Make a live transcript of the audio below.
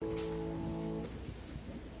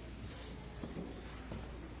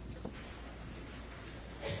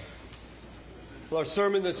Well, our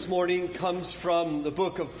sermon this morning comes from the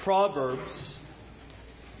book of Proverbs.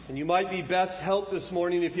 And you might be best helped this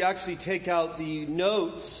morning if you actually take out the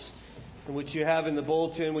notes which you have in the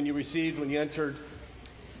bulletin when you entered.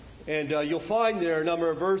 And you'll find there a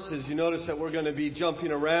number of verses. You notice that we're going to be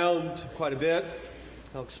jumping around quite a bit.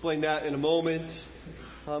 I'll explain that in a moment.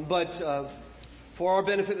 But for our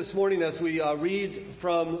benefit this morning, as we read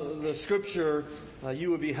from the scripture,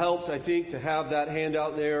 you would be helped, I think, to have that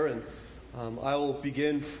handout there. And I will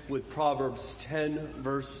begin with Proverbs 10,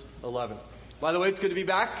 verse 11. By the way, it's good to be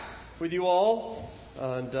back with you all.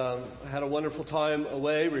 And I had a wonderful time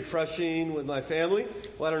away, refreshing with my family.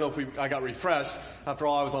 Well, I don't know if I got refreshed. After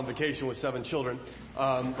all, I was on vacation with 7 children.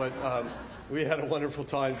 But we had a wonderful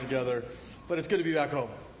time together. But it's good to be back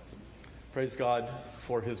home. Praise God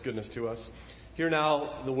for His goodness to us. Hear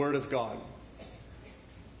now the word of God.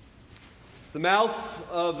 The mouth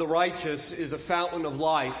of the righteous is a fountain of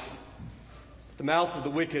life. The mouth of the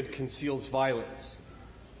wicked conceals violence.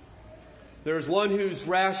 There is one whose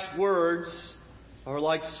rash words are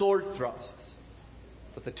like sword thrusts,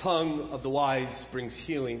 but the tongue of the wise brings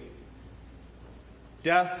healing.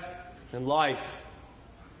 Death and life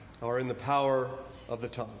are in the power of the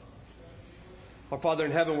tongue. Our Father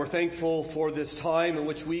in heaven, we're thankful for this time in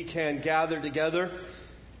which we can gather together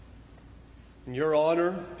in your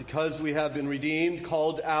honor because we have been redeemed,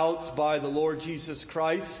 called out by the Lord Jesus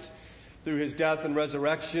Christ through his death and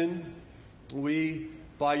resurrection. We,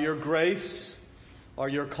 by your grace, are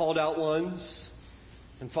your called out ones.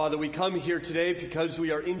 And Father, we come here today because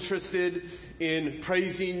we are interested in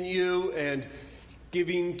praising you and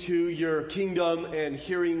giving to your kingdom and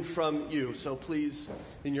hearing from you. So please,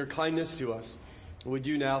 in your kindness to us, would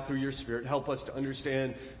you now, through your Spirit, help us to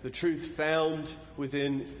understand the truth found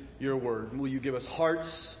within your word. Will you give us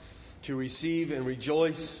hearts to receive and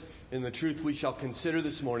rejoice in the truth we shall consider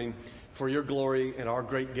this morning for your glory and our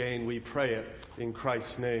great gain. We pray it in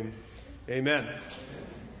Christ's name. Amen.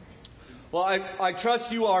 Well, I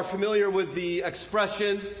trust you are familiar with the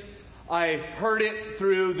expression, I heard it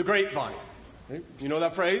through the grapevine. You know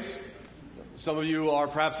that phrase? Some of you are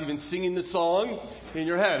perhaps even singing the song in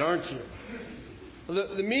your head, aren't you?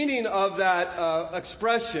 The meaning of that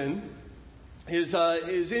expression is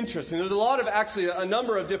interesting. There's a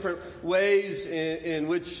number of different ways in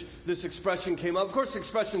which this expression came up. Of course, the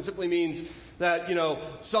expression simply means that,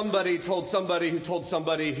 somebody told somebody who told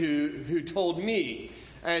somebody who told me.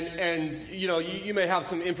 And you may have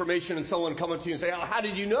some information and someone come up to you and say, oh, how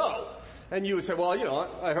did you know? And you would say, well,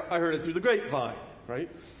 I heard it through the grapevine, right?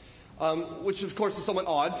 Which, of course, is somewhat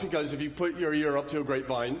odd because if you put your ear up to a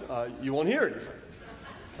grapevine, you won't hear anything,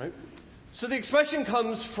 right? So the expression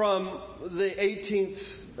comes from the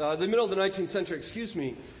middle of the 19th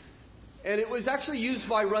century, and it was actually used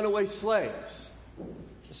by runaway slaves.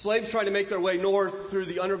 Slaves trying to make their way north through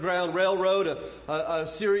the Underground Railroad, a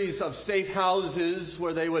series of safe houses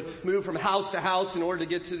where they would move from house to house in order to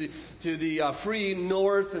get to the free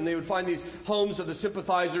north, and they would find these homes of the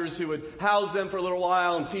sympathizers who would house them for a little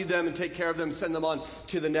while and feed them and take care of them, send them on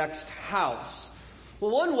to the next house. Well,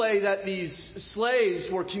 one way that these slaves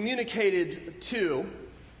were communicated to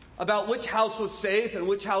about which house was safe and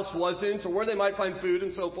which house wasn't, or where they might find food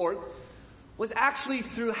and so forth, was actually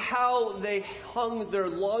through how they hung their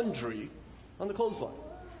laundry on the clothesline.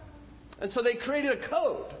 And so they created a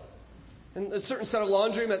code. And a certain set of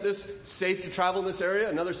laundry meant this, safe to travel in this area.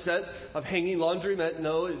 Another set of hanging laundry meant,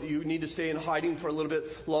 no, you need to stay in hiding for a little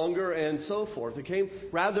bit longer, and so forth. It became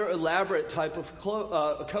rather elaborate type of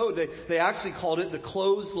code. They actually called it the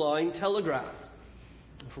clothesline telegraph.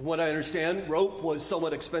 From what I understand, rope was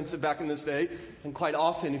somewhat expensive back in this day, and quite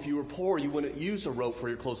often, if you were poor, you wouldn't use a rope for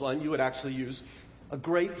your clothesline. You would actually use a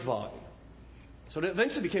grapevine. So it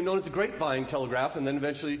eventually became known as the grapevine telegraph, and then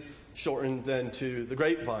eventually shortened then to the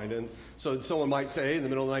grapevine. And so someone might say in the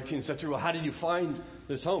middle of the 19th century, well, how did you find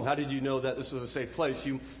this home? How did you know that this was a safe place?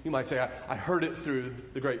 You might say, I heard it through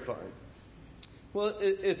the grapevine. Well,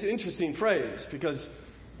 it's an interesting phrase because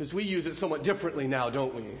we use it somewhat differently now,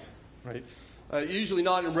 don't we? Right? Usually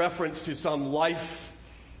not in reference to some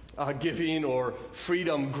life-giving or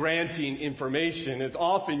freedom-granting information. It's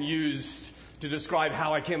often used to describe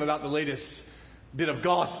how I came about the latest bit of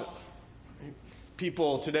gossip.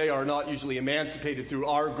 People today are not usually emancipated through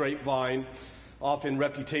our grapevine. Often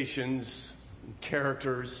reputations and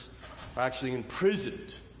characters are actually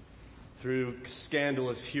imprisoned through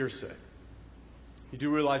scandalous hearsay. You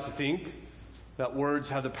do realize, I think, that words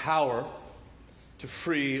have the power to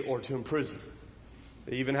free or to imprison.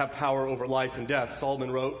 They even have power over life and death.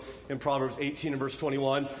 Solomon wrote in Proverbs 18 and verse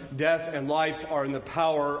 21, death and life are in the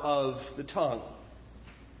power of the tongue.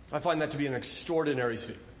 I find that to be an extraordinary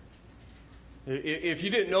statement. If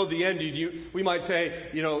you didn't know the end, we might say,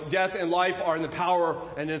 death and life are in the power,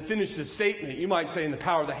 and then finish the statement. You might say in the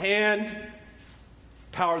power of the hand,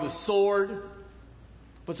 power of the sword.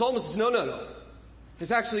 But Psalmist says, no.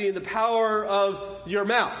 It's actually in the power of your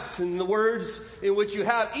mouth, in the words in which you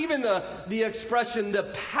have. Even the expression, the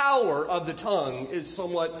power of the tongue, is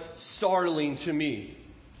somewhat startling to me.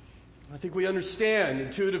 I think we understand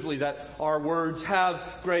intuitively that our words have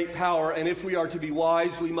great power, and if we are to be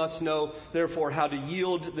wise, we must know, therefore, how to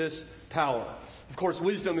yield this power. Of course,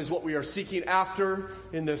 wisdom is what we are seeking after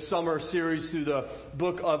in this summer series through the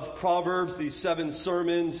book of Proverbs, these 7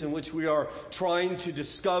 sermons in which we are trying to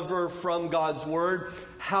discover from God's Word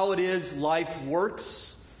how it is life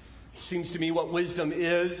works. It seems to me what wisdom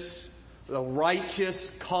is, the righteous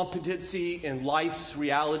competency in life's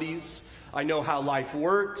realities. I know how life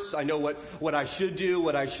works. I know what I should do,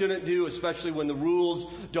 what I shouldn't do, especially when the rules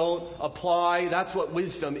don't apply. That's what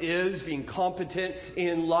wisdom is, being competent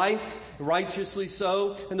in life, righteously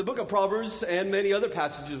so. And the book of Proverbs and many other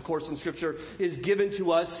passages, of course, in Scripture is given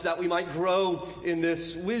to us that we might grow in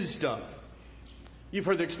this wisdom. You've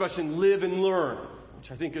heard the expression, live and learn,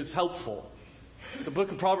 which I think is helpful. The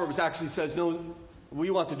book of Proverbs actually says, no, we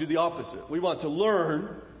want to do the opposite. We want to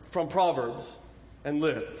learn from Proverbs and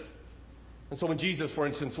live. And so when Jesus, for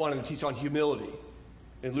instance, wanted to teach on humility,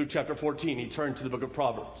 in Luke chapter 14, he turned to the book of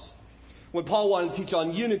Proverbs. When Paul wanted to teach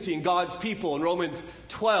on unity in God's people in Romans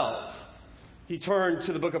 12, he turned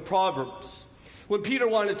to the book of Proverbs. When Peter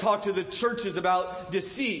wanted to talk to the churches about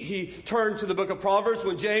deceit, he turned to the book of Proverbs.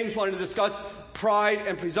 When James wanted to discuss pride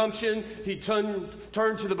and presumption, he turned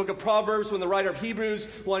to the book of Proverbs. When the writer of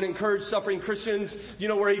Hebrews wanted to encourage suffering Christians, you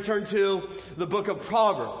know where he turned to? The book of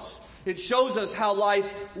Proverbs. It shows us how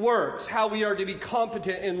life works, how we are to be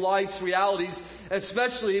competent in life's realities,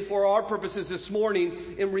 especially for our purposes this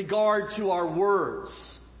morning in regard to our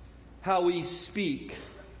words, how we speak.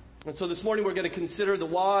 And so this morning we're going to consider the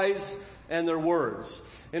wise and their words.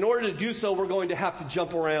 In order to do so, we're going to have to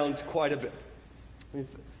jump around quite a bit.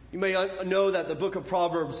 You may know that the book of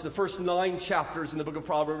Proverbs, the first 9 chapters in the book of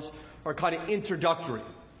Proverbs are kind of introductory,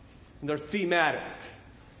 and they're thematic.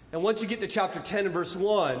 And once you get to chapter 10 and verse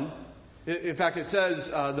 1, in fact, it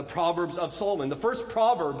says the Proverbs of Solomon. The first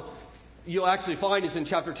proverb you'll actually find is in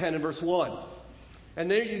chapter 10 and verse 1. And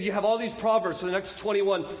then you have all these proverbs for the next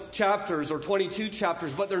 21 chapters or 22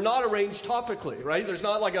 chapters, but they're not arranged topically, right? There's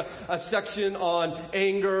not like a section on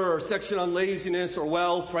anger or a section on laziness or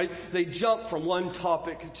wealth, right? They jump from one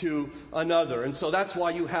topic to another. And so that's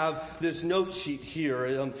why you have this note sheet here.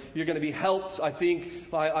 You're going to be helped, I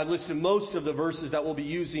think, I listed most of the verses that we'll be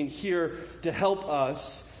using here to help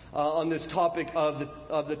us on this topic of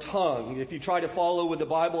the tongue. If you try to follow with the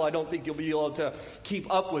Bible, I don't think you'll be able to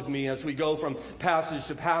keep up with me as we go from passage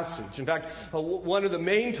to passage. In fact, one of the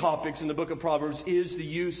main topics in the book of Proverbs is the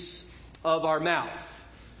use of our mouth.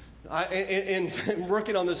 In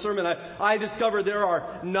working on this sermon, I discovered there are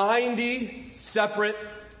 90 separate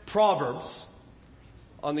proverbs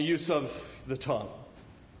on the use of the tongue.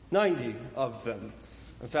 90 of them.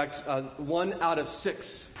 In fact, 1 out of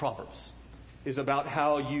 6 proverbs is about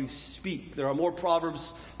how you speak. There are more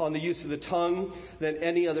proverbs on the use of the tongue than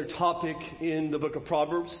any other topic in the book of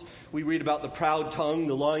Proverbs. We read about the proud tongue,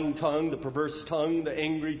 the lying tongue, the perverse tongue, the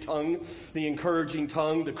angry tongue, the encouraging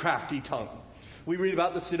tongue, the crafty tongue. We read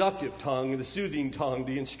about the seductive tongue, the soothing tongue,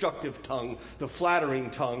 the instructive tongue, the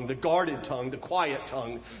flattering tongue, the guarded tongue, the quiet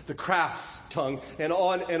tongue, the crass tongue, and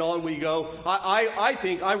on we go. I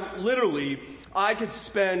think I could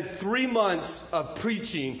spend 3 months of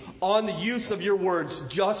preaching on the use of your words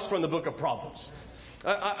just from the book of Proverbs.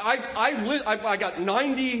 I got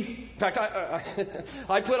 90, in fact,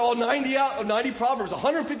 I put all 90 Proverbs,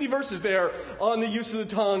 150 verses there on the use of the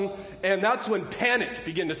tongue, and that's when panic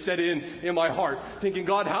began to set in my heart, thinking,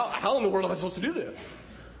 God, how in the world am I supposed to do this?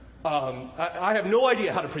 I have no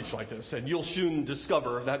idea how to preach like this, and you'll soon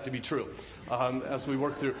discover that to be true as we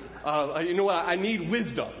work through. You know what? I need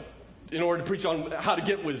wisdom in order to preach on how to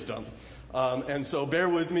get wisdom. And so bear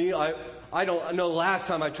with me. I don't know last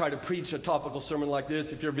time I tried to preach a topical sermon like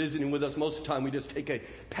this. If you're visiting with us, most of the time we just take a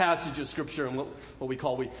passage of Scripture and what we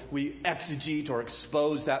call, we exegete or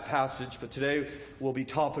expose that passage. But today will be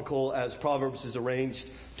topical as Proverbs is arranged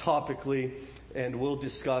topically, and we'll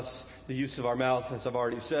discuss the use of our mouth, as I've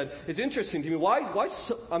already said. It's interesting to me, why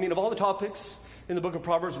of all the topics in the book of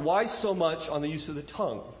Proverbs, why so much on the use of the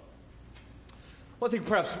tongue? Well, I think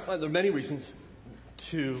perhaps there are many reasons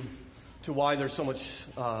to why there's so much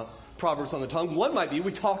Proverbs on the tongue. One might be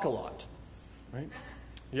we talk a lot, right?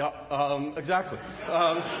 Yeah, exactly.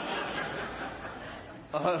 I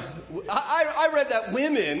read that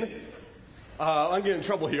women I'm getting in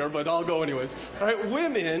trouble here, but I'll go anyways. All right,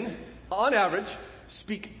 women, on average,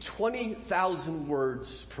 speak 20,000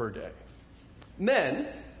 words per day. Men,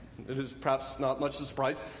 it is perhaps not much of a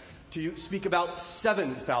surprise to you, speak about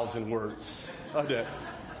 7,000 words a day.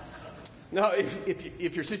 Now,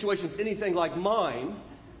 if your situation's anything like mine,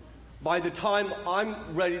 by the time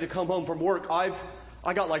I'm ready to come home from work,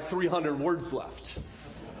 I got like 300 words left.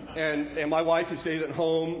 And my wife, who stays at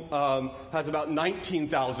home, has about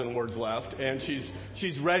 19,000 words left, and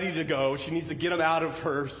she's ready to go. She needs to get them out of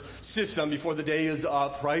her system before the day is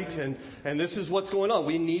up, right? And this is what's going on.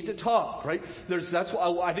 We need to talk, right? That's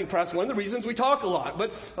why I think perhaps one of the reasons we talk a lot.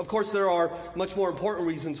 But of course, there are much more important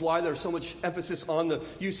reasons why there's so much emphasis on the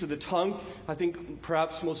use of the tongue. I think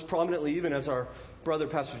perhaps most prominently, even as our brother,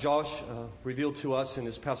 Pastor Josh, revealed to us in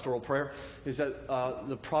his pastoral prayer, is that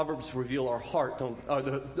the Proverbs reveal our heart.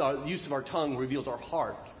 The use of our tongue reveals our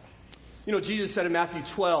heart. You know, Jesus said in Matthew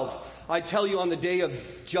 12, I tell you on the day of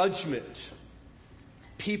judgment,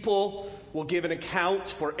 people will give an account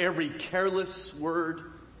for every careless word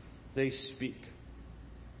they speak.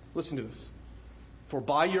 Listen to this. For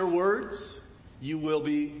by your words, you will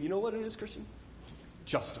be, you know what it is, Christian?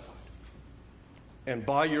 Justified. And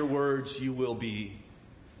by your words, you will be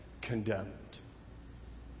condemned.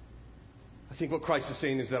 I think what Christ is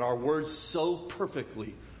saying is that our words so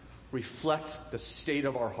perfectly reflect the state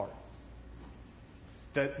of our heart.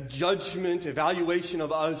 That judgment, evaluation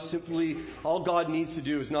of us, simply all God needs to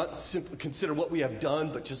do is not simply consider what we have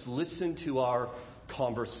done, but just listen to our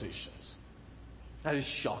conversations. That is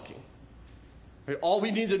shocking. All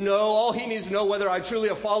we need to know, all he needs to know whether I'm truly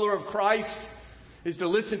a follower of Christ, is to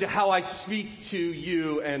listen to how I speak to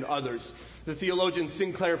you and others. The theologian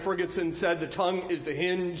Sinclair Ferguson said the tongue is the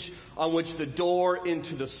hinge on which the door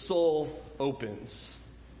into the soul opens.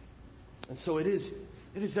 And so it is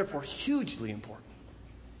therefore hugely important.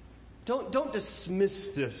 Don't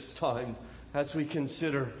dismiss this time as we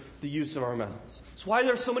consider the use of our mouths. It's why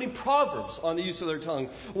there's so many proverbs on the use of their tongue.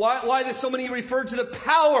 Why there's so many referred to the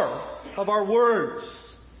power of our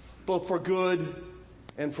words, both for good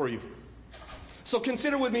and for evil. So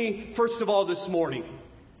consider with me, first of all, this morning,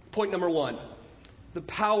 point number 1, the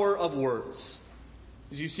power of words.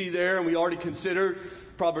 As you see there, and we already considered,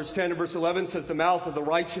 Proverbs 10 and verse 11 says, the mouth of the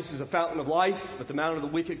righteous is a fountain of life, but the mouth of the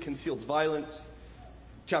wicked conceals violence.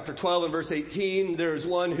 Chapter 12 and verse 18, there is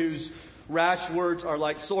one whose rash words are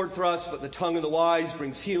like sword thrusts, but the tongue of the wise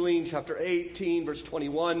brings healing. Chapter 18, verse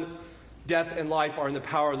 21, death and life are in the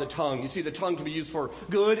power of the tongue. You see, the tongue can be used for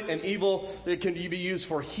good and evil. It can be used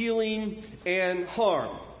for healing and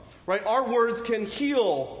harm. Right? Our words can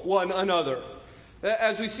heal one another.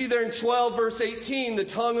 As we see there in 12 verse 18, the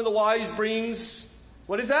tongue of the wise brings,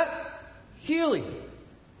 what is that? Healing.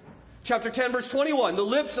 Chapter 10 verse 21, the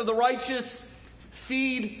lips of the righteous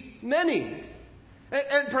feed many.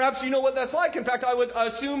 And perhaps you know what that's like. In fact, I would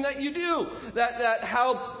assume that you do. That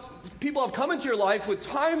how people have come into your life with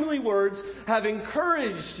timely words, have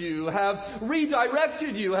encouraged you, have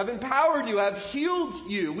redirected you, have empowered you, have healed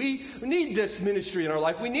you. We need this ministry in our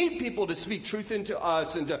life. We need people to speak truth into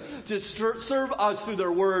us and to serve us through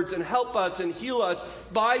their words and help us and heal us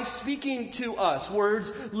by speaking to us.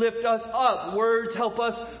 Words lift us up. Words help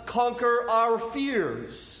us conquer our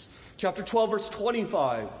fears. Chapter 12, verse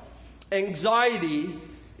 25. Anxiety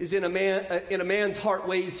is in a man's heart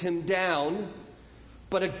weighs him down,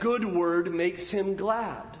 but a good word makes him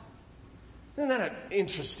glad. Isn't that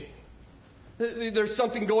interesting? There's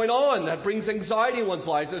something going on that brings anxiety in one's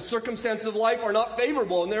life. The circumstances of life are not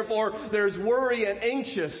favorable, and therefore there's worry and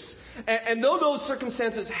anxious. And though those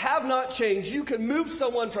circumstances have not changed, you can move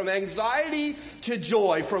someone from anxiety to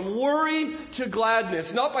joy, from worry to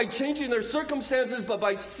gladness, not by changing their circumstances, but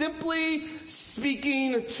by simply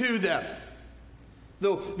speaking to them.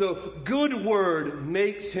 The good word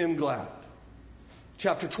makes him glad.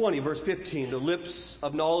 Chapter 20, verse 15, the lips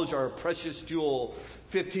of knowledge are a precious jewel.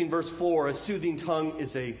 15, verse 4, a soothing tongue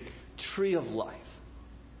is a tree of life.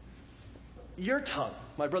 Your tongue,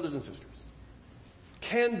 my brothers and sisters,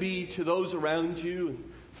 can be to those around you,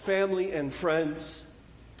 family and friends,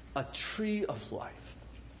 a tree of life.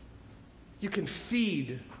 You can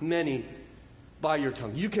feed many by your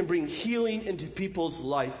tongue. You can bring healing into people's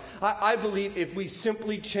life. I believe if we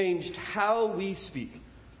simply changed how we speak,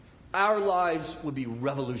 our lives would be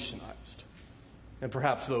revolutionized, and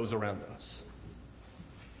perhaps those around us.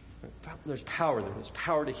 There's power there. There's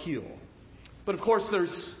power to heal. But of course,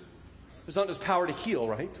 there's not just power to heal,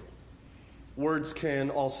 right? Words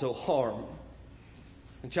can also harm.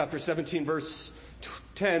 In chapter 17, verse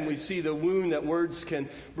 10, we see the wound that words can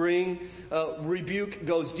bring. Rebuke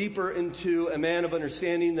goes deeper into a man of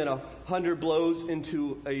understanding than 100 blows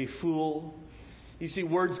into a fool. You see,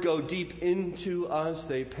 words go deep into us.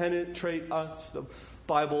 They penetrate us. The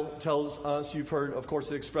Bible tells us, you've heard, of course,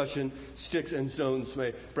 the expression, sticks and stones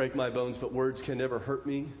may break my bones, but words can never hurt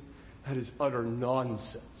me. That is utter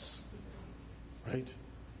nonsense, right?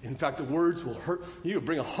 In fact, the words will hurt. You could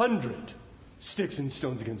bring 100 sticks and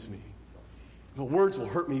stones against me. The words will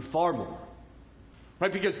hurt me far more.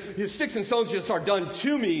 Right? Because your sticks and stones just are done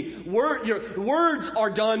to me. Your words are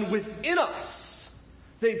done within us.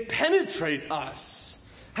 They penetrate us.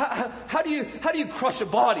 How do you crush a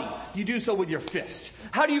body? You do so with your fist.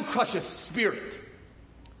 How do you crush a spirit?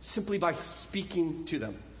 Simply by speaking to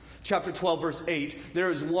them. Chapter 12, verse 8.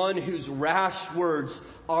 There is one whose rash words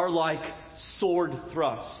are like sword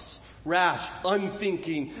thrusts. Rash,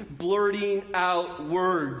 unthinking, blurting out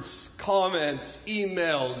words, comments,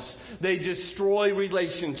 emails. They destroy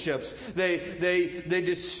relationships. They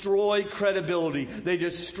destroy credibility. They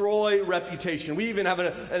destroy reputation. We even have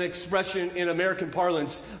an expression in American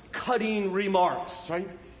parlance, cutting remarks, right?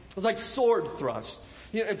 It's like sword thrust.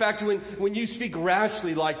 In fact, when you speak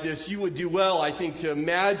rashly like this, you would do well, I think, to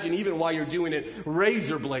imagine, even while you're doing it,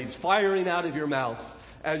 razor blades firing out of your mouth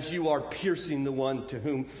as you are piercing the one to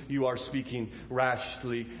whom you are speaking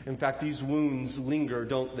rashly. In fact, these wounds linger,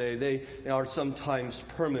 don't they? They are sometimes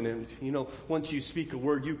permanent. You know, once you speak a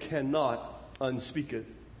word, you cannot unspeak it.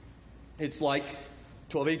 It's like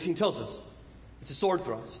 12:18 tells us. It's a sword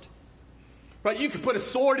thrust. Right? You could put a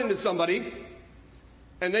sword into somebody,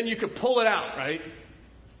 and then you could pull it out, right?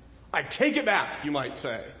 I take it back, you might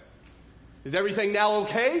say. Is everything now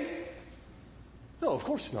okay? No, of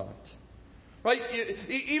course not. Right?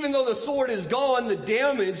 Even though the sword is gone, the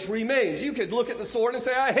damage remains. You could look at the sword and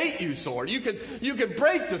say, I hate you, sword. You could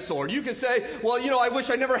break the sword. You could say, well, I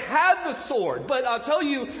wish I never had the sword. But I'll tell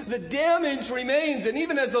you, the damage remains. And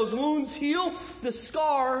even as those wounds heal, the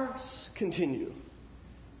scars continue.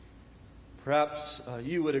 Perhaps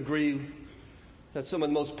you would agree that some of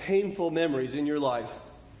the most painful memories in your life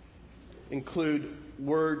include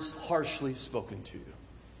words harshly spoken to you.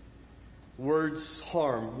 Words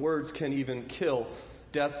harm. Words can even kill.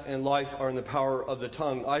 Death and life are in the power of the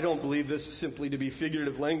tongue. I don't believe this simply to be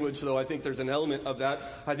figurative language, though I think there's an element of that.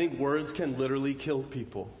 I think words can literally kill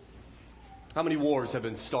people. How many wars have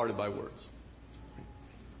been started by words?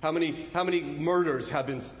 How many murders have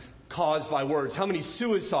been caused by words? How many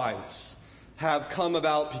suicides have come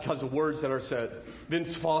about because of words that are said?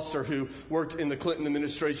 Vince Foster, who worked in the Clinton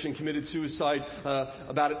administration, committed suicide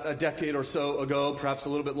about a decade or so ago, perhaps a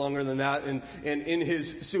little bit longer than that. And in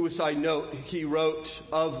his suicide note, he wrote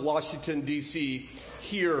of Washington, D.C.,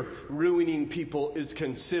 here, ruining people is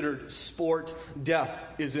considered sport. Death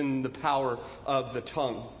is in the power of the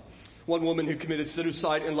tongue. One woman who committed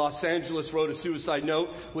suicide in Los Angeles wrote a suicide note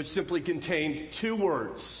which simply contained 2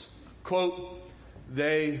 words. Quote,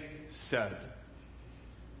 "They said."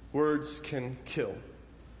 Words can kill.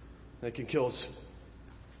 They can kill us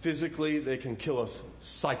physically. They can kill us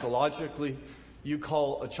psychologically. You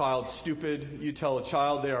call a child stupid. You tell a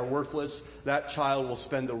child they are worthless. That child will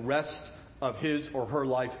spend the rest of his or her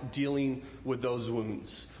life dealing with those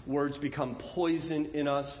wounds. Words become poison in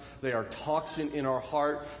us. They are toxin in our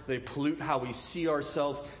heart. They pollute how we see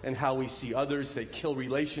ourselves and how we see others. They kill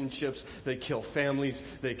relationships. They kill families.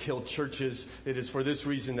 They kill churches. It is for this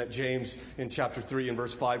reason that James in chapter 3 and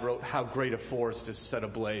verse 5 wrote, "How great a forest is set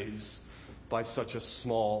ablaze by such a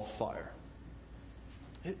small fire."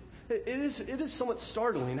 It is somewhat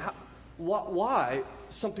startling why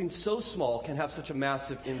something so small can have such a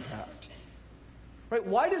massive impact. Right?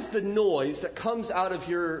 Why does the noise that comes out of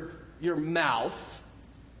your mouth,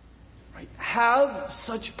 right, have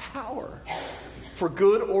such power, for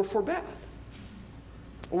good or for bad?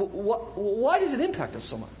 Why does it impact us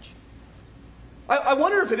so much? I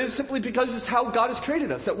wonder if it is simply because it's how God has created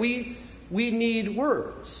us, that we need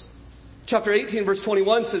words. Chapter 18, verse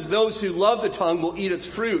 21 says, "Those who love the tongue will eat its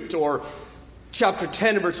fruit." Or chapter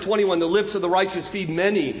 10, verse 21, "The lips of the righteous feed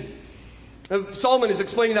many." Solomon is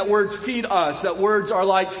explaining that words feed us, that words are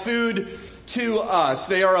like food to us.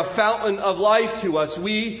 They are a fountain of life to us.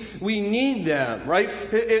 We need them, right?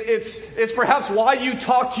 It's perhaps why you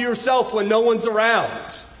talk to yourself when no one's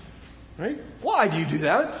around, right? Why do you do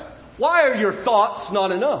that? Why are your thoughts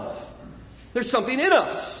not enough? There's something in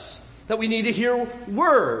us that we need to hear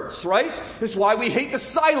words, right? This is why we hate the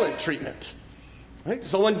silent treatment, right?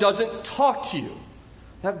 Someone doesn't talk to you.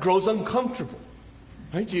 That grows uncomfortable.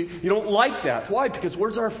 Right? You don't like that. Why? Because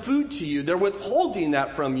words are food to you. They're withholding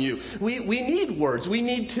that from you. We need words. We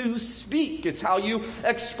need to speak. It's how you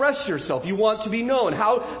express yourself. You want to be known.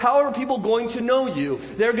 How are people going to know you?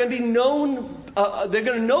 They're going to be known They're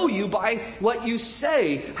going to know you by what you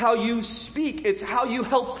say, how you speak. It's how you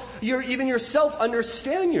help even yourself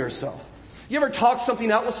understand yourself. You ever talk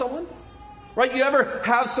something out with someone? Right? You ever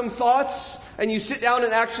have some thoughts and you sit down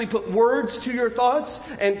and actually put words to your thoughts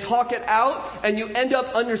and talk it out and you end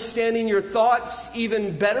up understanding your thoughts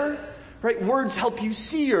even better? Right? Words help you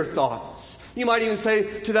see your thoughts. You might even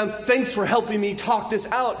say to them, thanks for helping me talk this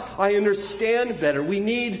out. I understand better. We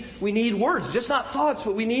need words, just not thoughts,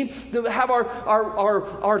 but we need to have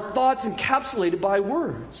our thoughts encapsulated by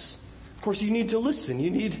words. Of course, you need to listen.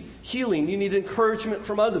 You need healing. You need encouragement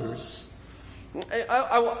from others.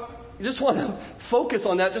 I just want to focus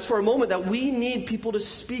on that just for a moment, that we need people to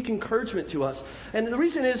speak encouragement to us. And the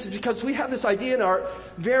reason is because we have this idea in our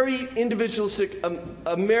very individualistic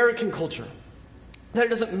American culture that it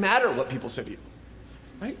doesn't matter what people say to you,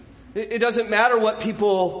 right? It doesn't matter what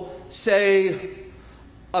people say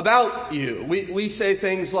about you. We say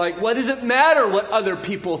things like, what does it matter what other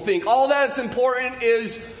people think? All that's important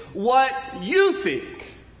is what you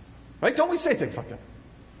think, right? Don't we say things like that?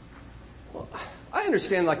 Well, I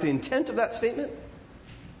understand like the intent of that statement,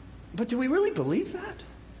 but do we really believe that?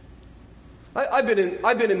 I've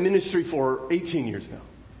been in ministry for 18 years now.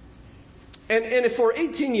 And if for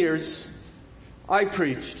 18 years I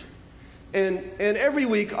preached, and every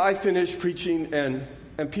week I finished preaching and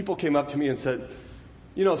people came up to me and said,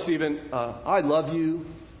 you know, Stephen, I love you,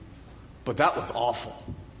 but that was awful.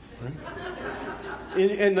 Right?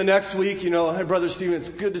 And the next week, you know, hey, Brother Stephen, it's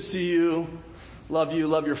good to see you, love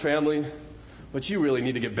your family, but you really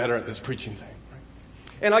need to get better at this preaching thing. Right?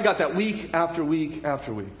 And I got that week after week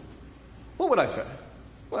after week. What would I say?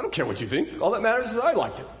 Well, I don't care what you think. All that matters is I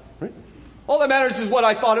liked it. Right? All that matters is what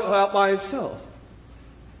I thought about myself.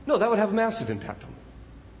 No, that would have a massive impact on me.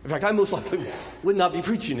 In fact, I most likely would not be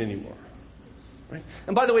preaching anymore. Right?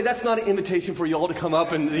 And by the way, that's not an invitation for you all to come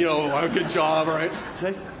up and, you know, a good job, all right?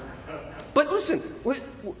 Okay? But listen,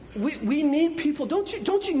 we need people.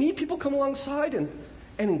 Don't you need people come alongside and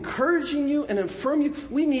encouraging you and affirm you?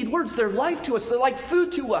 We need words. They're life to us. They're like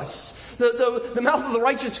food to us. The mouth of the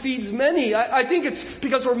righteous feeds many. I think it's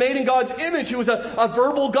because we're made in God's image. He was a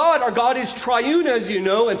verbal God. Our God is triune, as you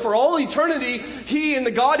know. And for all eternity, He in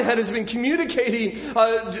the Godhead has been communicating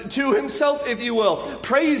to Himself, if you will.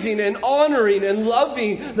 Praising and honoring and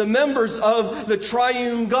loving the members of the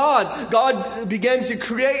triune God. God began to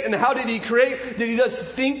create. And how did He create? Did He just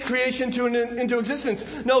think creation into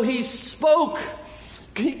existence? No, He spoke.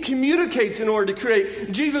 He communicates in order to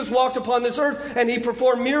create. Jesus walked upon this earth and He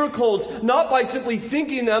performed miracles, not by simply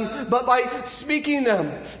thinking them, but by speaking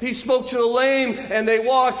them. He spoke to the lame and they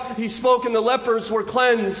walked. He spoke and the lepers were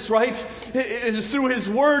cleansed, right? It is through His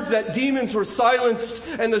words that demons were silenced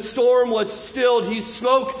and the storm was stilled. He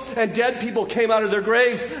spoke and dead people came out of their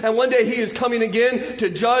graves. And one day He is coming again to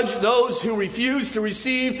judge those who refuse to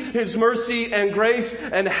receive His mercy and grace.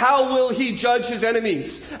 And how will He judge His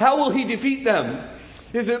enemies? How will He defeat them?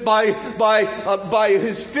 Is it by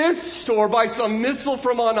His fist or by some missile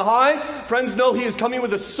from on high? Friends, no, He is coming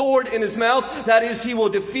with a sword in His mouth. That is, He will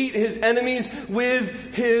defeat His enemies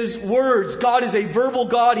with His words. God is a verbal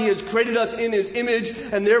God. He has created us in His image,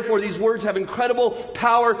 and therefore these words have incredible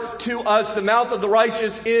power to us. The mouth of the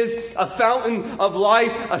righteous is a fountain of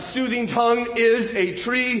life. A soothing tongue is a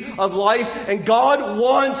tree of life. And God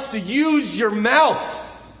wants to use your mouth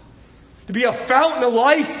to be a fountain of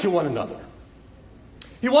life to one another.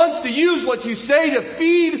 He wants to use what you say to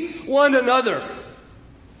feed one another.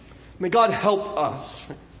 May God help us.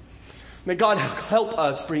 May God help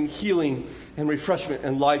us bring healing and refreshment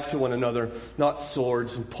and life to one another, not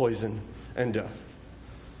swords and poison and death.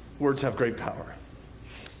 Words have great power.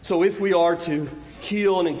 So if we are to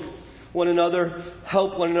heal one another,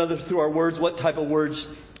 help one another through our words, what type of words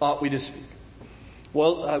ought we to speak?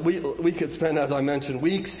 Well, we could spend, as I mentioned,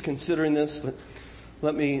 weeks considering this, but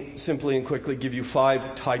let me simply and quickly give you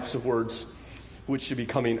 5 types of words which should be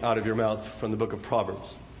coming out of your mouth from the book of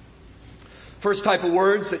Proverbs. First type of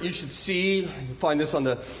words that you should see, you can find this on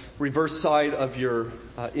the reverse side of your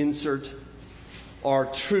insert, are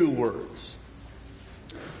true words.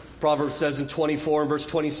 Proverbs says in 24 and verse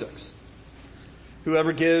 26,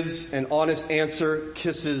 whoever gives an honest answer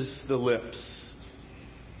kisses the lips.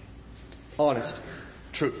 Honesty,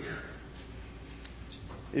 truth.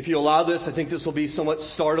 If you allow this, I think this will be somewhat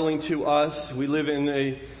startling to us. We live in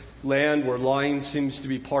a land where lying seems to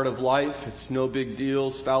be part of life. It's no big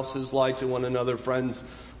deal. Spouses lie to one another. Friends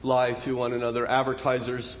lie to one another.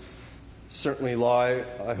 Advertisers certainly lie.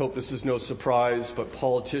 I hope this is no surprise, but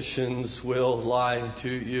politicians will lie to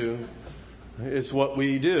you. It's what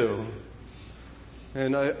we do.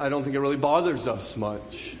 And I don't think it really bothers us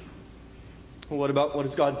much. What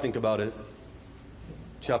does God think about it?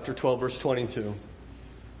 chapter 12, verse 22.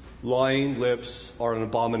 Lying lips are an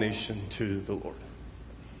abomination to the Lord.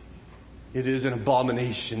 It is an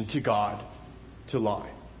abomination to God to lie.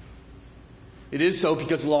 It is so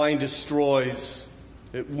because lying destroys,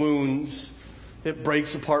 it wounds, it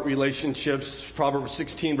breaks apart relationships. Proverbs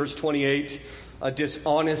 16, verse 28, a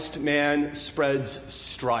dishonest man spreads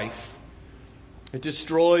strife. It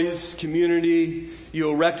destroys community.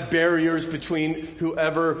 You erect barriers between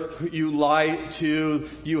whoever you lie to.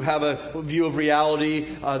 You have a view of reality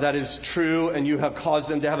that is true, and you have caused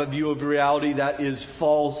them to have a view of reality that is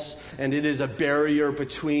false, and it is a barrier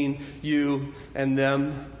between you and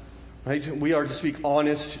them. Right? We are to speak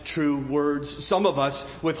honest, true words. Some of us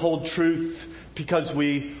withhold truth because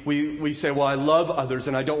we say, well, I love others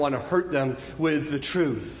and I don't want to hurt them with the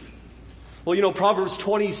truth. Well, Proverbs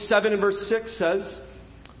 27 and verse 6 says,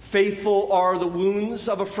 faithful are the wounds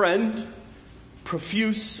of a friend,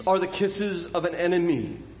 profuse are the kisses of an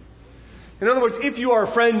enemy. In other words, if you are a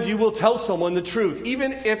friend, you will tell someone the truth,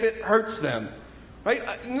 even if it hurts them. Right?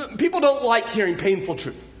 People don't like hearing painful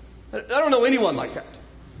truth. I don't know anyone like that.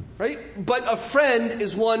 Right? But a friend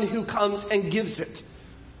is one who comes and gives it.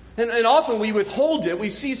 And often we withhold it. We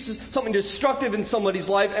see something destructive in somebody's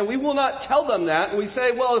life and we will not tell them that. And we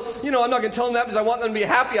say, well, I'm not going to tell them that because I want them to be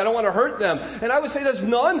happy. I don't want to hurt them. And I would say that's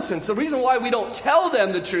nonsense. The reason why we don't tell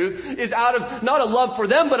them the truth is out of not a love for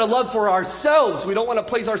them, but a love for ourselves. We don't want to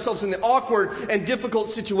place ourselves in the awkward and difficult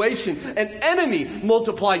situation. An enemy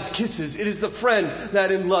multiplies kisses. It is the friend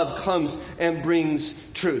that in love comes and brings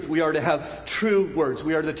truth. We are to have true words.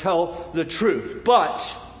 We are to tell the truth.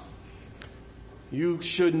 But you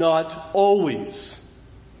should not always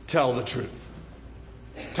tell the truth.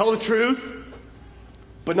 Tell the truth,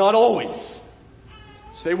 but not always.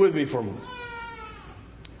 Stay with me for a moment.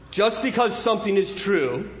 Just because something is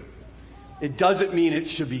true, it doesn't mean it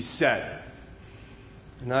should be said.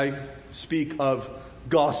 And I speak of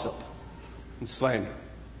gossip and slander.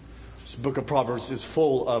 This book of Proverbs is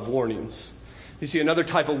full of warnings. You see, another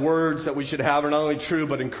type of words that we should have are not only true,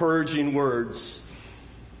 but encouraging words.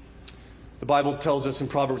 The Bible tells us in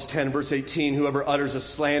Proverbs 10, verse 18, whoever utters a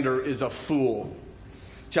slander is a fool.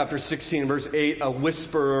 Chapter 16, verse 8, a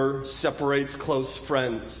whisperer separates close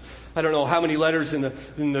friends. I don't know how many letters in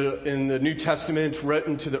the New Testament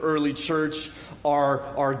written to the early church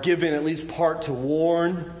are given at least part to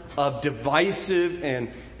warn of divisive and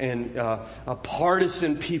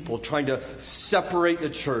partisan people trying to separate the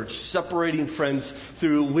church, separating friends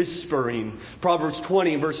through whispering. Proverbs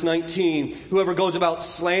 20, verse 19, whoever goes about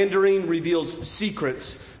slandering reveals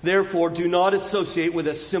secrets. Therefore, do not associate with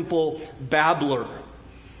a simple babbler.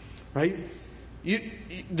 Right?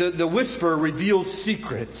 The whisper reveals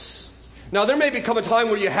secrets. Now, there may become a time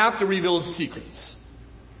where you have to reveal secrets.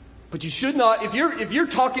 But you should not, if you're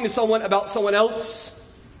talking to someone about someone else,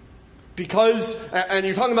 and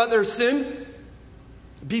you're talking about their sin,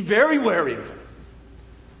 be very wary of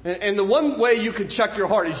it. And the one way you can check your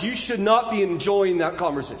heart is you should not be enjoying that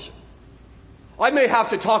conversation. I may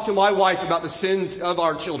have to talk to my wife about the sins of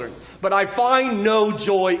our children, but I find no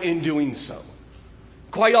joy in doing so.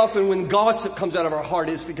 Quite often when gossip comes out of our heart,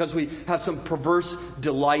 it's because we have some perverse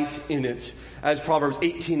delight in it, as Proverbs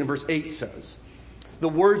 18 and verse 8 says. The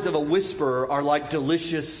words of a whisperer are like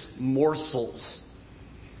delicious morsels.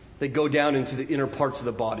 They go down into the inner parts of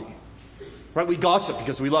the body. Right? We gossip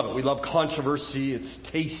because we love it. We love controversy. It's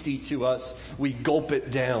tasty to us. We gulp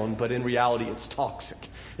it down, but in reality it's toxic.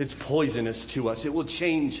 It's poisonous to us. It will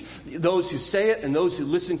change those who say it and those who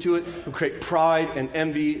listen to it, who create pride and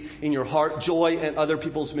envy in your heart, joy in other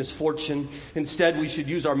people's misfortune. Instead, we should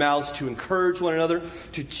use our mouths to encourage one another,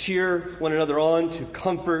 to cheer one another on, to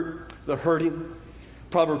comfort the hurting.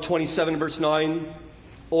 Proverbs 27 verse 9,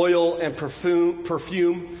 oil and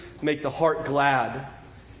perfume make the heart glad,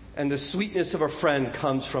 and the sweetness of a friend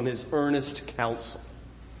comes from his earnest counsel.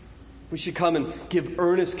 We should come and give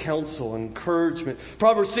earnest counsel and encouragement.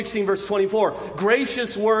 Proverbs 16 verse 24,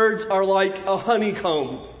 gracious words are like a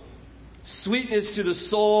honeycomb, sweetness to the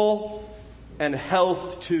soul and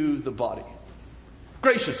health to the body.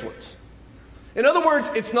 Gracious words. In other words,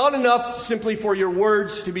 it's not enough simply for your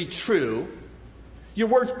words to be true. Your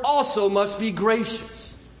words also must be gracious.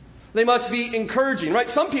 They must be encouraging, right?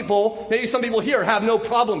 Maybe some people here have no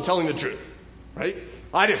problem telling the truth, right?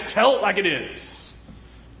 I just tell it like it is.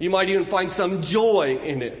 You might even find some joy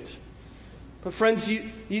in it. But friends,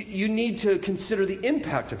 you need to consider the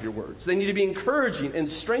impact of your words. They need to be encouraging and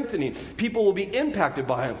strengthening. People will be impacted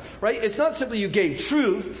by them, right? It's not simply you gave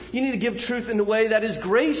truth. You need to give truth in a way that is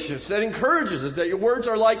gracious, that encourages us, that your words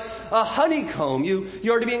are like a honeycomb.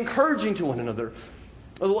 You are to be encouraging to one another.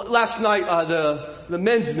 Last night, the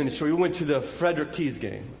men's ministry, we went to the Frederick Keys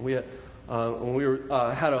game. We had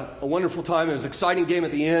a wonderful time. It was an exciting game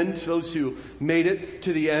at the end. Those who made it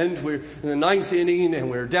to the end, we're in the ninth inning,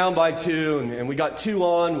 and we were down by 2, and we got 2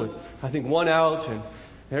 on with, I think, 1 out, and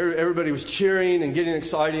everybody was cheering and getting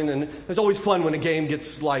excited, and it's always fun when a game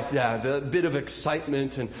gets like that, a bit of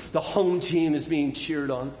excitement, and the home team is being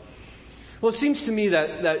cheered on. Well, it seems to me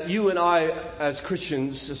that you and I, as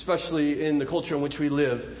Christians, especially in the culture in which we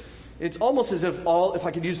live, it's almost as if if I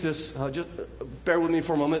could use this, just bear with me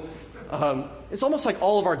for a moment, it's almost like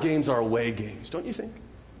all of our games are away games, don't you think?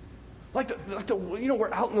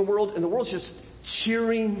 We're out in the world, and the world's just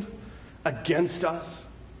cheering against us,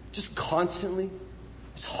 just constantly.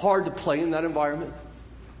 It's hard to play in that environment.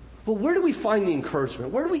 But where do we find the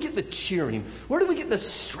encouragement? Where do we get the cheering? Where do we get the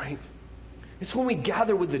strength? It's when we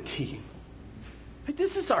gather with the team.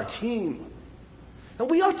 This is our team. And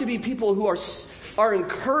we ought to be people who are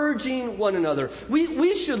encouraging one another.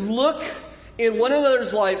 We should look in one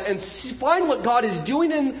another's life and find what God is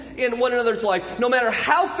doing in one another's life, no matter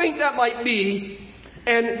how faint that might be,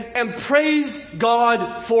 and praise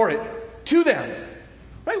God for it to them.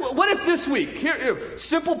 Right? What if this week, here,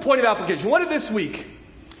 simple point of application, what if this week,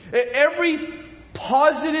 every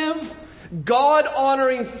positive,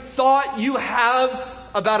 God-honoring thought you have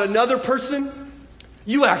about another person,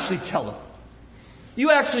 you actually tell them. You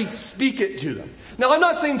actually speak it to them. Now, I'm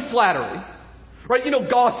not saying flattery. Right?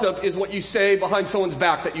 Gossip is what you say behind someone's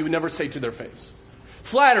back that you would never say to their face.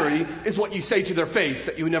 Flattery is what you say to their face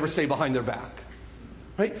that you would never say behind their back.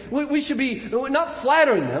 Right? We should be not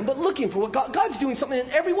flattering them, but looking for what God's doing something in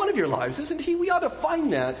every one of your lives, isn't He? We ought to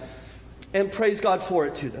find that and praise God for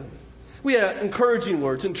it to them. We have encouraging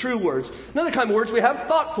words and true words. Another kind of words, we have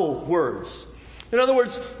thoughtful words. In other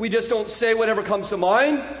words, we just don't say whatever comes to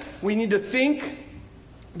mind. We need to think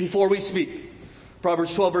before we speak.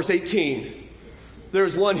 Proverbs 12, verse 18. There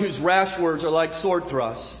is one whose rash words are like sword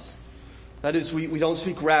thrusts. That is, we don't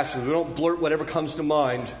speak rashly. We don't blurt whatever comes to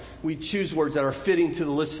mind. We choose words that are fitting to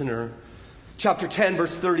the listener. Chapter 10,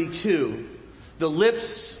 verse 32. The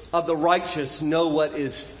lips of the righteous know what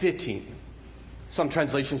is fitting. Some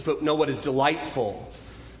translations put know what is delightful.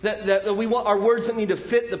 That we want our words that need to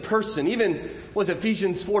fit the person. Even was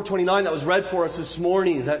Ephesians 4:29 that was read for us this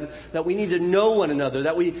morning. That we need to know one another.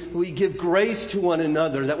 That we give grace to one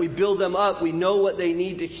another. That we build them up. We know what they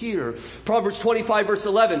need to hear. Proverbs 25 verse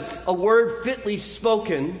 11. A word fitly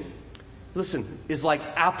spoken, listen, is like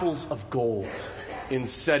apples of gold in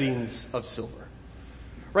settings of silver.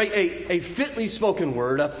 Right? A fitly spoken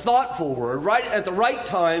word, a thoughtful word, right at the right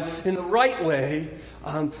time, in the right way,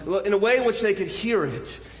 in a way in which they could hear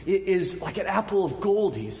it. It is like an apple of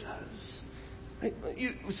gold, he says. Right?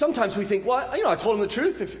 Sometimes we think, well, I told them the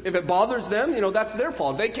truth. If it bothers them, that's their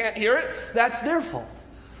fault. If they can't hear it, that's their fault.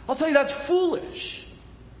 I'll tell you, that's foolish.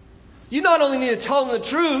 You not only need to tell them the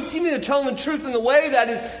truth, you need to tell them the truth in the way that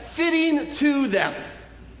is fitting to them.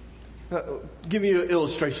 Give you an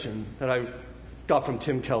illustration that I got from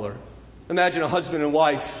Tim Keller. Imagine a husband and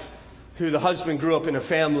wife who the husband grew up in a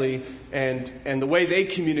family, and the way they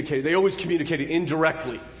communicated, they always communicated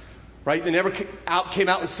indirectly. Right? They never came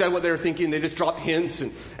out and said what they were thinking. They just dropped hints.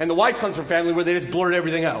 And the wife comes from a family where they just blurt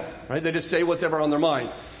everything out. Right? They just say what's ever on their mind.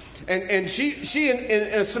 And she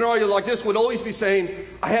in a scenario like this would always be saying,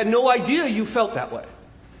 I had no idea you felt that way.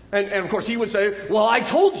 And of course he would say, well, I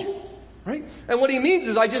told you. Right? And what he means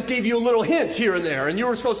is I just gave you a little hint here and there, and you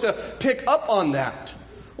were supposed to pick up on that.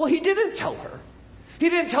 Well, he didn't tell her. He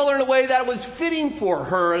didn't tell her in a way that was fitting for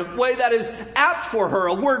her, in a way that is apt for her.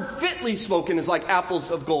 A word fitly spoken is like apples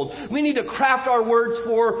of gold. We need to craft our words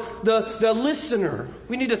for the listener.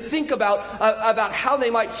 We need to think about how they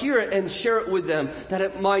might hear it and share it with them, that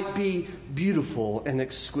it might be beautiful and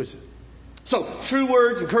exquisite. So, true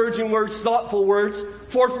words, encouraging words, thoughtful words.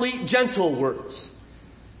 Fourthly, gentle words.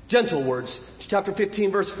 Gentle words. Chapter 15,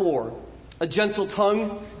 verse 4. A gentle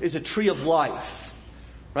tongue is a tree of life.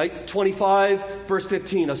 Right? 25, verse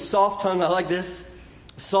 15. A soft tongue, I like this.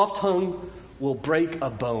 A soft tongue will break a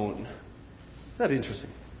bone. Isn't that interesting?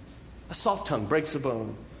 A soft tongue breaks a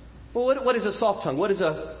bone. Well, what is a soft tongue? What is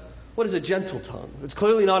a gentle tongue? It's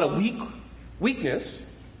clearly not a weakness.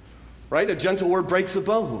 Right? A gentle word breaks a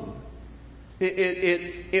bone.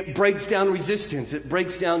 It breaks down resistance. It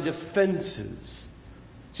breaks down defenses.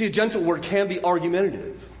 See, a gentle word can be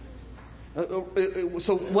argumentative.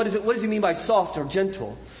 So what does he mean by soft or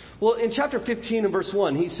gentle? Well, in chapter 15 and verse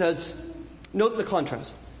 1, he says, note the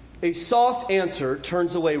contrast. A soft answer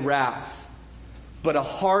turns away wrath, but a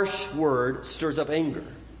harsh word stirs up anger.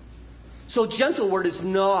 So gentle word is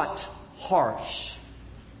not harsh.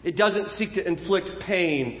 It doesn't seek to inflict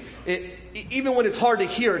pain. even when it's hard to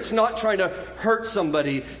hear, it's not trying to hurt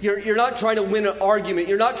somebody. You're not trying to win an argument.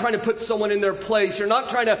 You're not trying to put someone in their place. You're not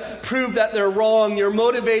trying to prove that they're wrong. You're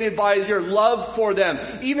motivated by your love for them.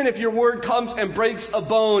 Even if your word comes and breaks a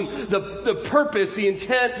bone, the purpose, the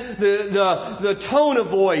intent, the tone of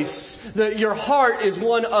voice, your heart is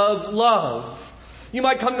one of love. You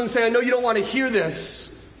might come to them and say, I know you don't want to hear this.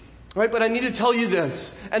 Right, but I need to tell you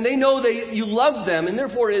this. And they know you love them, and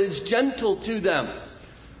therefore it is gentle to them.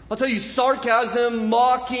 I'll tell you, sarcasm,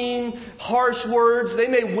 mocking, harsh words, they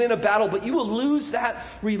may win a battle, but you will lose that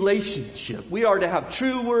relationship. We are to have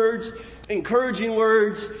true words, encouraging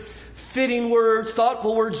words, fitting words,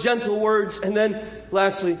 thoughtful words, gentle words. And then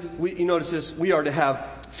lastly, you notice this, we are to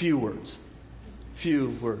have few words.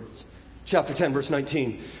 Few words. Chapter 10, verse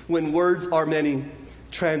 19. When words are many,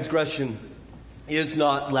 transgression is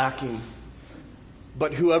not lacking,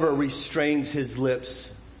 but whoever restrains his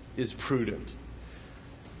lips is prudent.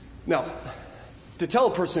 Now, to tell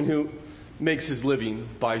a person who makes his living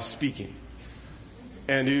by speaking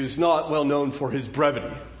and who's not well known for his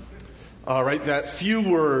brevity, all right, that few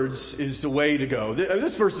words is the way to go.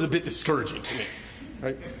 This verse is a bit discouraging to me,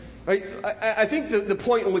 right? Right? I think the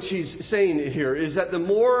point in which he's saying here is that the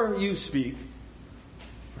more you speak,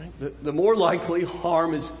 right, the more likely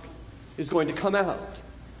harm is going to come out.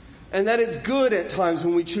 And that it's good at times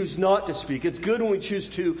when we choose not to speak. It's good when we choose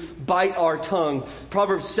to bite our tongue.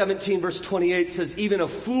 Proverbs 17 verse 28 says, even a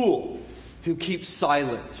fool who keeps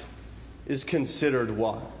silent is considered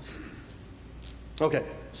wise. Okay,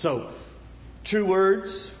 so true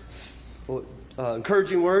words,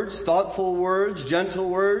 encouraging words, thoughtful words, gentle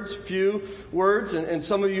words, few words. And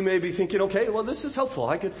some of you may be thinking, okay, well, this is helpful.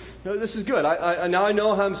 This is good. Now I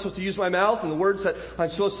know how I'm supposed to use my mouth and the words that I'm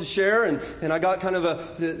supposed to share. And I got kind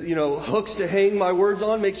of hooks to hang my words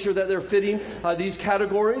on, make sure that they're fitting these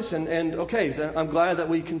categories. And okay, I'm glad that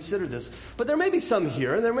we consider this. But there may be some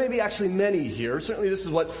here, and there may be actually many here. Certainly this is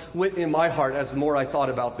what went in my heart as the more I thought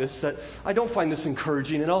about this, that I don't find this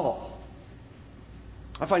encouraging at all.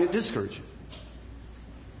 I find it discouraging.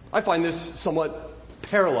 I find this somewhat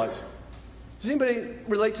paralyzing. Does anybody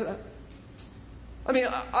relate to that? I mean,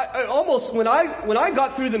 I almost, when I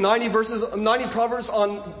got through the 90 Proverbs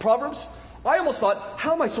on Proverbs, I almost thought,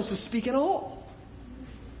 how am I supposed to speak at all?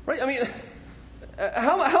 Right? I mean,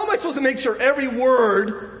 how am I supposed to make sure every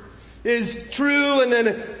word is true and then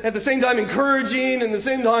at the same time encouraging and at the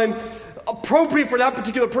same time appropriate for that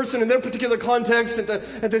particular person in their particular context,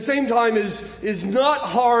 at the same time is not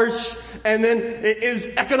harsh, and then it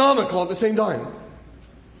is economical at the same time.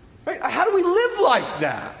 Right? How do we live like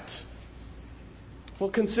that?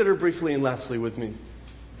 Well, consider briefly and lastly with me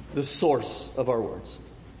the source of our words.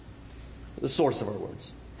 The source of our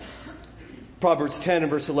words. Proverbs 10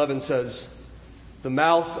 and verse 11 says, the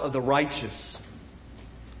mouth of the righteous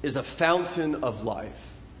is a fountain of life.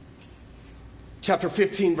 Chapter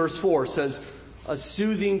 15, verse 4 says, a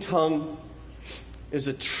soothing tongue is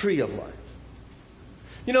a tree of life.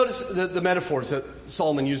 You notice the metaphors that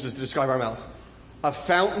Solomon uses to describe our mouth. A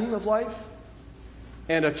fountain of life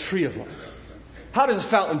and a tree of life. How does a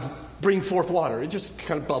fountain bring forth water? It just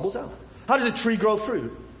kind of bubbles out. How does a tree grow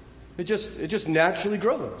fruit? It just naturally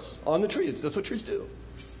grows on the tree. That's what trees do.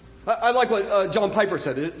 I like what John Piper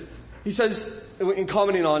said. He says, in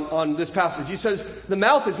commenting on this passage, he says, the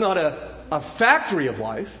mouth is not a factory of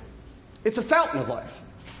life. It's a fountain of life.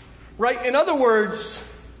 Right? In other words,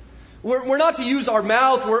 we're not to use our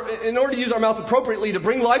mouth. In order to use our mouth appropriately to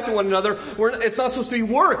bring life to one another, it's not supposed to be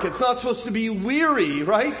work. It's not supposed to be weary,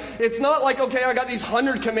 right? It's not like, okay, I got these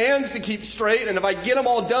 100 commands to keep straight, and if I get them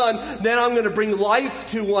all done, then I'm going to bring life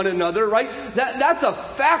to one another, right? That's a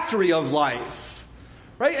factory of life.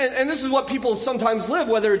 Right? And this is what people sometimes live,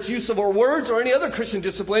 whether it's use of our words or any other Christian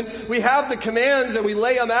discipline. We have the commands and we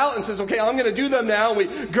lay them out and says, okay, I'm going to do them now. We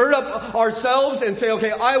gird up ourselves and say,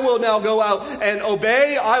 okay, I will now go out and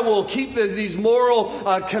obey. I will keep these moral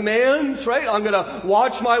commands, right? I'm going to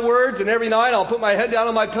watch my words, and every night I'll put my head down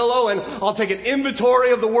on my pillow and I'll take an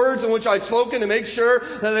inventory of the words in which I've spoken to make sure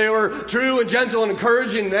that they were true and gentle and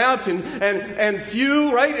encouraging and apt and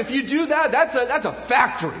few, right? If you do that, that's a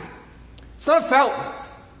factory. It's not a fountain.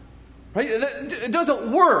 Right? It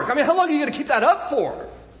doesn't work. I mean, how long are you going to keep that up for?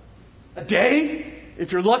 A day,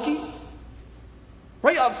 if you're lucky?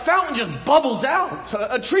 Right? A fountain just bubbles out.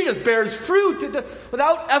 A tree just bears fruit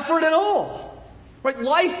without effort at all. Right?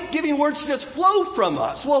 Life-giving words just flow from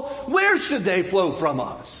us. Well, where should they flow from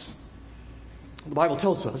us? The Bible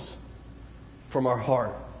tells us from our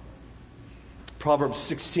heart. Proverbs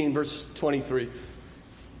 16, verse 23.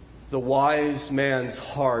 The wise man's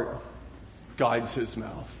heart guides his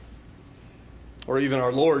mouth. Or even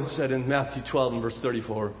our Lord said in Matthew 12 and verse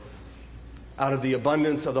 34, Out of the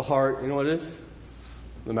abundance of the heart, you know what it is?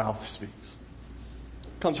 The mouth speaks.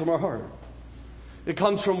 It comes from our heart. It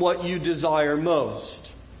comes from what you desire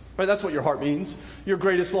most. Right? That's what your heart means. Your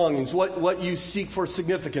greatest longings. What you seek for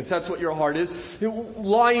significance. That's what your heart is.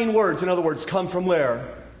 Lying words, in other words, come from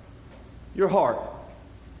where? Your heart.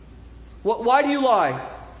 Why do you lie?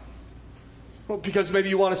 Well, because maybe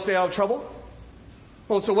you want to stay out of trouble?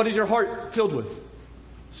 Well, so what is your heart filled with?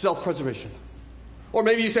 Self-preservation. Or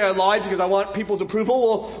maybe you say, I lied because I want people's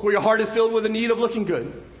approval. Well, your heart is filled with the need of looking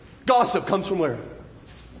good. Gossip comes from where?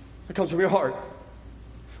 It comes from your heart.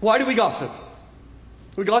 Why do we gossip?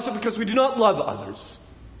 We gossip because we do not love others.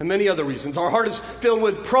 And many other reasons. Our heart is filled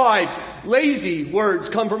with pride. Lazy words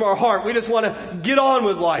come from our heart. We just want to get on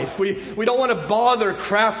with life. We don't want to bother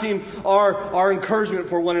crafting our encouragement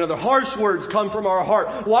for one another. Harsh words come from our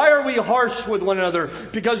heart. Why are we harsh with one another?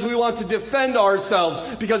 Because we want to defend ourselves.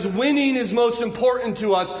 Because winning is most important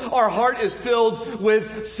to us. Our heart is filled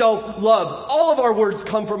with self-love. All of our words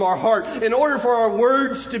come from our heart. In order for our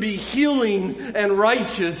words to be healing and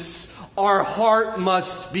righteous, our heart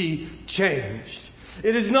must be changed.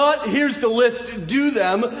 It is not, here's the list, do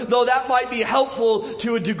them, though that might be helpful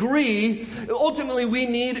to a degree. Ultimately, we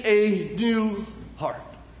need a new heart.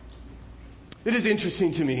 It is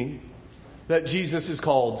interesting to me that Jesus is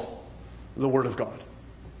called the Word of God.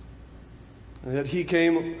 And that He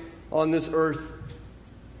came on this earth,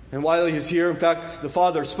 and while He was here, in fact, the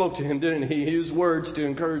Father spoke to Him, didn't He? He used words to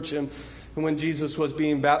encourage Him. And when Jesus was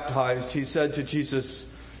being baptized, He said to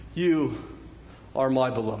Jesus, "You are my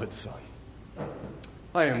beloved Son.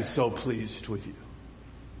 I am so pleased with you."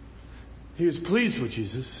 He was pleased with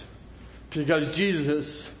Jesus because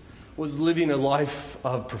Jesus was living a life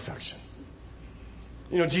of perfection.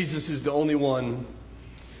 You know, Jesus is the only one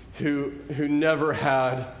who never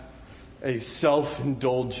had a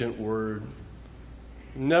self-indulgent word,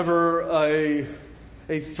 never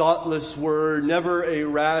a thoughtless word, never a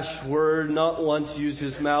rash word, not once used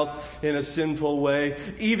his mouth in a sinful way.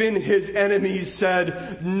 Even his enemies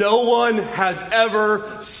said, "No one has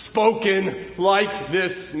ever spoken like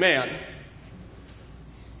this man."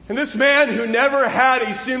 And this man who never had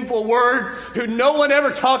a sinful word, who no one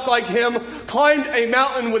ever talked like him, climbed a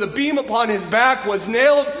mountain with a beam upon his back, was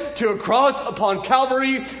nailed to a cross upon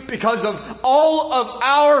Calvary because of all of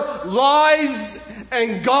our lies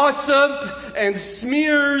and gossip and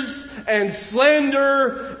smears and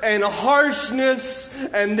slander and harshness.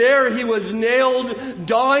 And there he was nailed,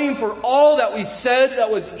 dying for all that we said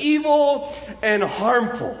that was evil and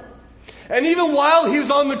harmful. And even while he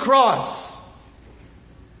was on the cross,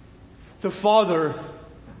 the Father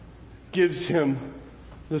gives him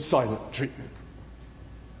the silent treatment.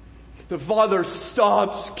 The Father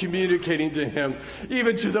stops communicating to him,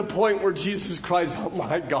 even to the point where Jesus cries out,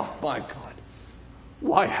 my God,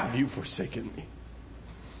 why have you forsaken me?"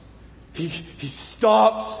 He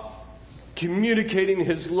stops communicating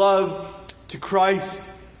his love to Christ.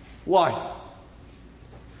 Why?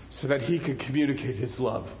 So that he could communicate his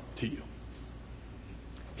love to you.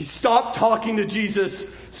 He stopped talking to Jesus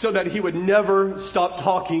so that he would never stop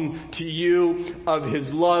talking to you of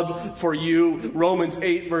his love for you. Romans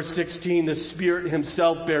 8 verse 16, the Spirit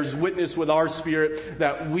himself bears witness with our spirit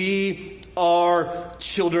that we are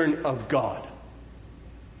children of God.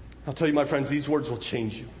 I'll tell you, my friends, these words will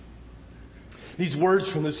change you. These words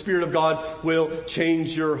from the Spirit of God will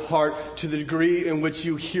change your heart to the degree in which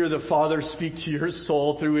you hear the Father speak to your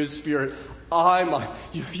soul through His Spirit.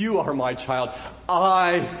 You are my child.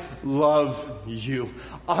 I love you.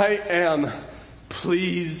 I am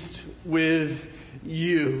pleased with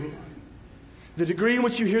you. The degree in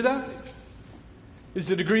which you hear that is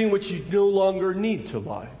the degree in which you no longer need to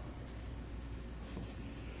lie.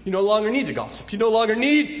 You no longer need to gossip. You no longer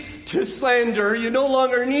need to slander. You no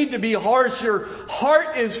longer need to be harsh. Your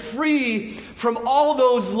heart is free from all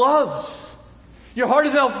those loves. Your heart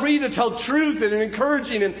is now free to tell truth in an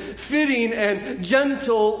encouraging and fitting and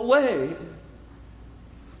gentle way.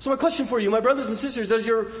 So my question for you, my brothers and sisters, does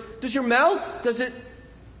your mouth, does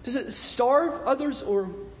it starve others or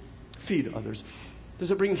feed others?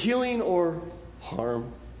 Does it bring healing or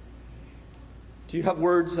harm? Do you have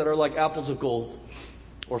words that are like apples of gold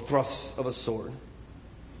or thrusts of a sword?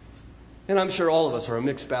 And I'm sure all of us are a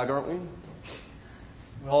mixed bag, aren't we?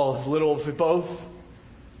 We all have a little of both.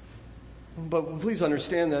 But please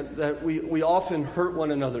understand that we often hurt one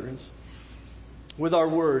another with our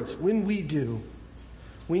words. When we do,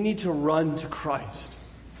 we need to run to Christ.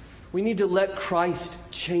 We need to let Christ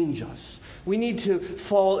change us. We need to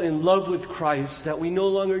fall in love with Christ, that we no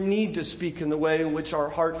longer need to speak in the way in which our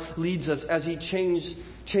heart leads us as He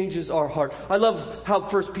changes our heart. I love how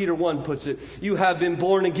 1 Peter 1 puts it. You have been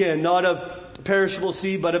born again, not of perishable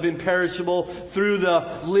seed, but of imperishable, through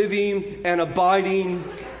the living and abiding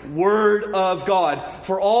Word of God.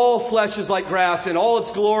 For all flesh is like grass, and all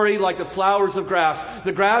its glory like the flowers of grass.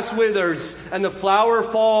 The grass withers, and the flower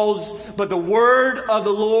falls, but the word of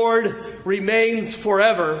the Lord remains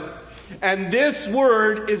forever. And this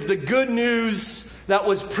word is the good news that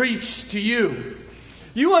was preached to you.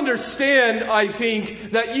 You understand, I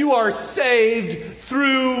think, that you are saved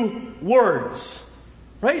through words,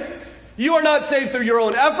 right? You are not saved through your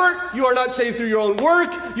own effort. You are not saved through your own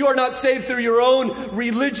work. You are not saved through your own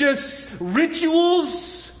religious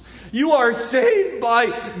rituals. You are saved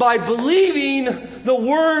by believing the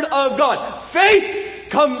Word of God. Faith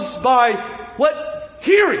comes by what?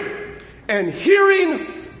 Hearing. And hearing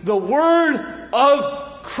the Word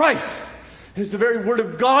of Christ. It is the very Word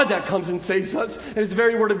of God that comes and saves us. And it's the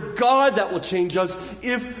very Word of God that will change us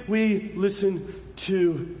if we listen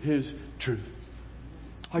to His truth.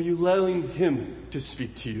 Are you allowing Him to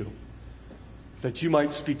speak to you, that you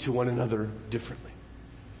might speak to one another differently?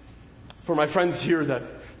 For my friends here that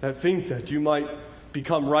think that you might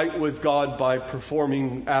become right with God by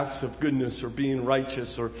performing acts of goodness or being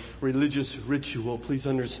righteous or religious ritual, please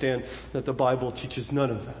understand that the Bible teaches none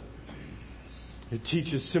of that. It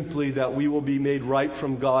teaches simply that we will be made right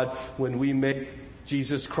from God when we make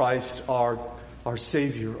Jesus Christ our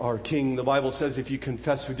Savior, our King. The Bible says if you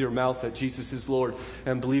confess with your mouth that Jesus is Lord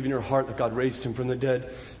and believe in your heart that God raised Him from the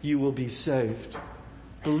dead, you will be saved.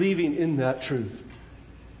 Believing in that truth.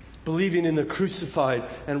 Believing in the crucified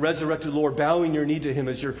and resurrected Lord, bowing your knee to Him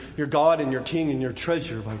as your God and your King and your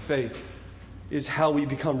treasure by faith is how we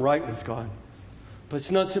become right with God. But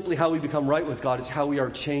it's not simply how we become right with God, it's how we are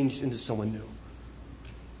changed into someone new.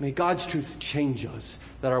 May God's truth change us,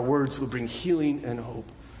 that our words would bring healing and hope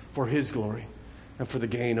for His glory and for the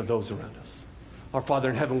gain of those around us. Our Father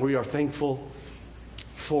in heaven, we are thankful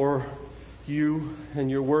for You and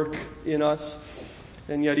Your work in us.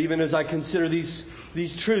 And yet, even as I consider these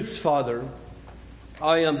truths, Father,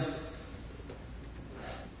 I am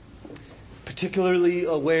particularly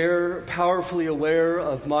aware, powerfully aware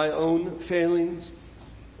of my own failings.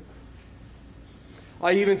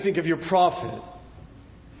 I even think of Your prophet,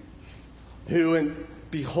 who in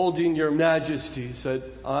beholding Your majesty said,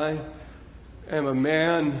 I am a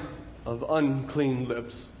man of unclean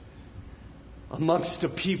lips, amongst a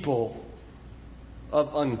people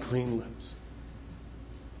of unclean lips.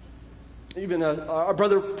 Even as our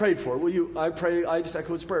brother prayed for it, I just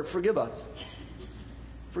echo his prayer, forgive us.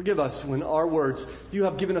 Forgive us when our words, You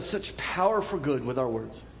have given us such power for good with our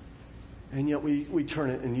words, and yet we turn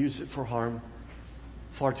it and use it for harm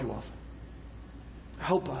far too often.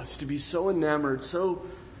 Help us to be so enamored, so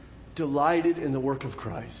delighted in the work of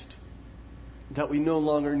Christ, that we no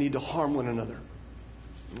longer need to harm one another,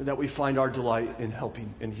 that we find our delight in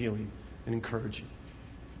helping and healing and encouraging.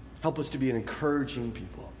 Help us to be an encouraging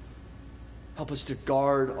people. Help us to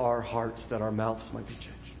guard our hearts that our mouths might be changed.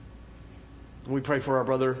 And we pray for our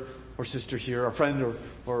brother or sister here, our friend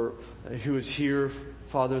or who is here,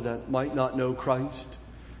 Father, that might not know Christ,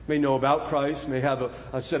 may know about Christ, may have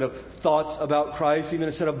a set of thoughts about Christ, even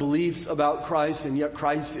a set of beliefs about Christ, and yet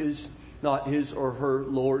Christ is not his or her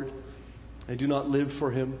Lord. They do not live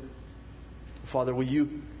for Him. Father, will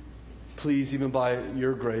You please, even by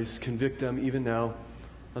Your grace, convict them even now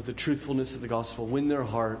of the truthfulness of the gospel, win their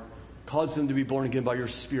heart, cause them to be born again by Your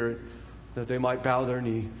Spirit, that they might bow their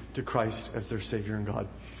knee to Christ as their Savior and God.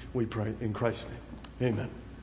 We pray in Christ's name. Amen.